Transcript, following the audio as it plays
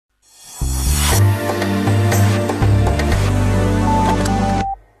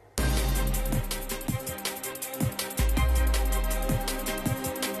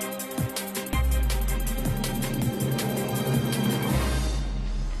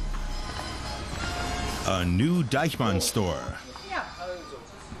A new Deichmann store.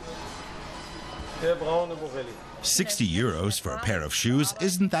 €60 for a pair of shoes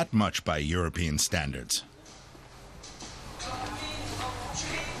isn't that much by European standards.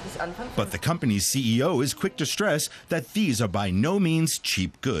 But the company's CEO is quick to stress that these are by no means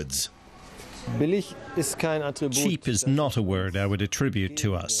cheap goods. Cheap is not a word I would attribute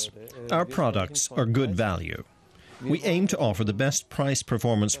to us. Our products are good value. We aim to offer the best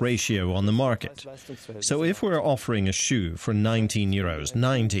price-performance ratio on the market. So if we're offering a shoe for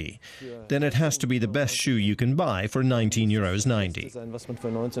 €19.90, then it has to be the best shoe you can buy for €19.90.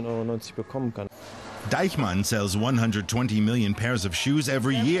 Deichmann sells 120 million pairs of shoes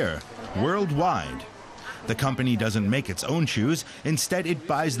every year, worldwide. The company doesn't make its own shoes. Instead, it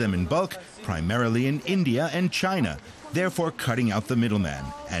buys them in bulk, primarily in India and China, therefore cutting out the middleman,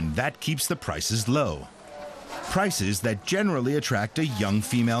 and that keeps the prices low. Prices that generally attract a young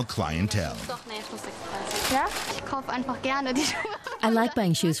female clientele. I like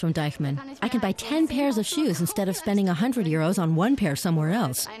buying shoes from Deichmann. I can buy 10 pairs of shoes instead of spending €100 on one pair somewhere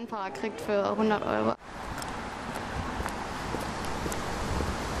else.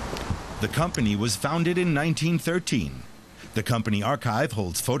 The company was founded in 1913. The company archive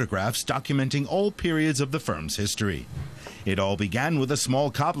holds photographs documenting all periods of the firm's history. It all began with a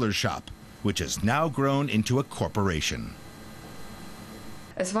small cobbler's shop, which has now grown into a corporation.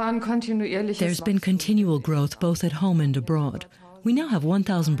 There's been continual growth both at home and abroad. We now have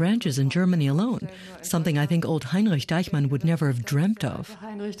 1,000 branches in Germany alone, something I think old Heinrich Deichmann would never have dreamt of.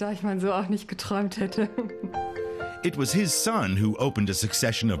 It was his son who opened a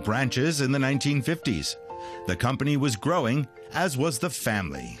succession of branches in the 1950s. The company was growing, as was the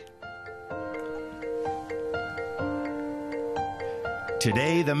family.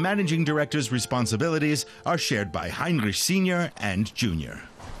 Today, the managing director's responsibilities are shared by Heinrich Sr. and Jr.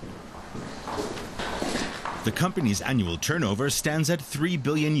 The company's annual turnover stands at €3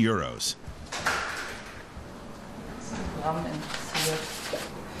 billion.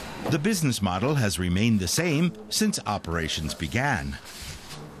 The business model has remained the same since operations began.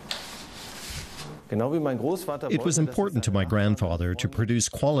 It was important to my grandfather to produce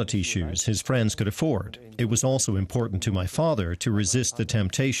quality shoes his friends could afford. It was also important to my father to resist the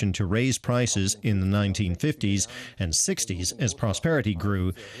temptation to raise prices in the 1950s and 60s as prosperity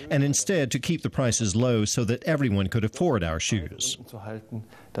grew, and instead to keep the prices low so that everyone could afford our shoes.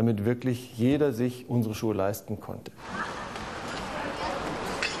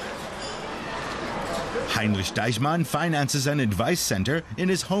 Heinrich Deichmann finances an advice center in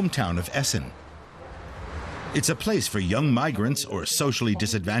his hometown of Essen. It's a place for young migrants or socially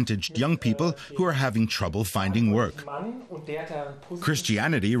disadvantaged young people who are having trouble finding work.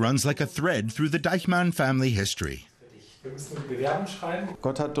 Christianity runs like a thread through the Deichmann family history.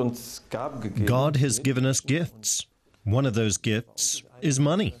 God has given us gifts. One of those gifts is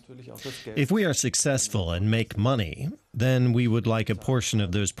money. If we are successful and make money, then we would like a portion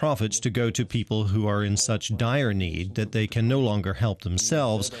of those profits to go to people who are in such dire need that they can no longer help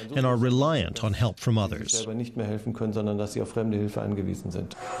themselves and are reliant on help from others.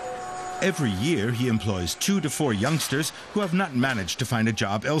 Every year, he employs 2 to 4 youngsters who have not managed to find a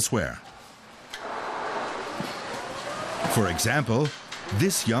job elsewhere. For example,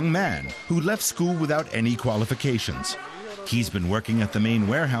 this young man who left school without any qualifications. He's been working at the main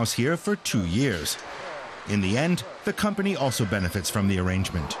warehouse here for 2 years. In the end, the company also benefits from the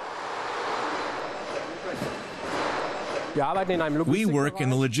arrangement. We work in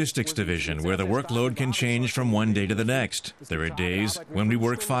the logistics division, where the workload can change from one day to the next. There are days when we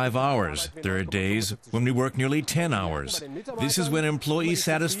work 5 hours. There are days when we work nearly 10 hours. This is when employee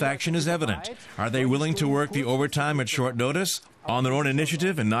satisfaction is evident. Are they willing to work the overtime at short notice, on their own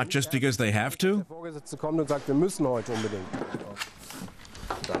initiative, and not just because they have to?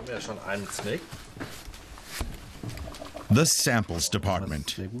 The samples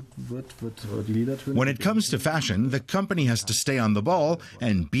department. When it comes to fashion, the company has to stay on the ball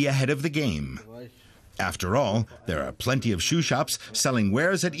and be ahead of the game. After all, there are plenty of shoe shops selling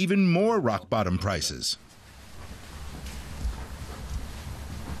wares at even more rock-bottom prices.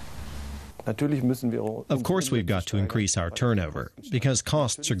 Of course, we've got to increase our turnover because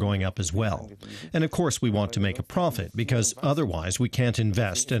costs are going up as well. And of course, we want to make a profit because otherwise we can't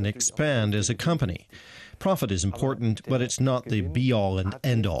invest and expand as a company. Profit is important, but it's not the be-all and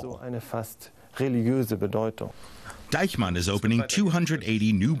end-all. Deichmann is opening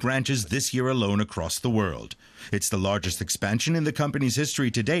 280 new branches this year alone across the world. It's the largest expansion in the company's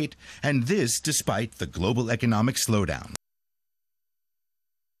history to date, and this despite the global economic slowdown.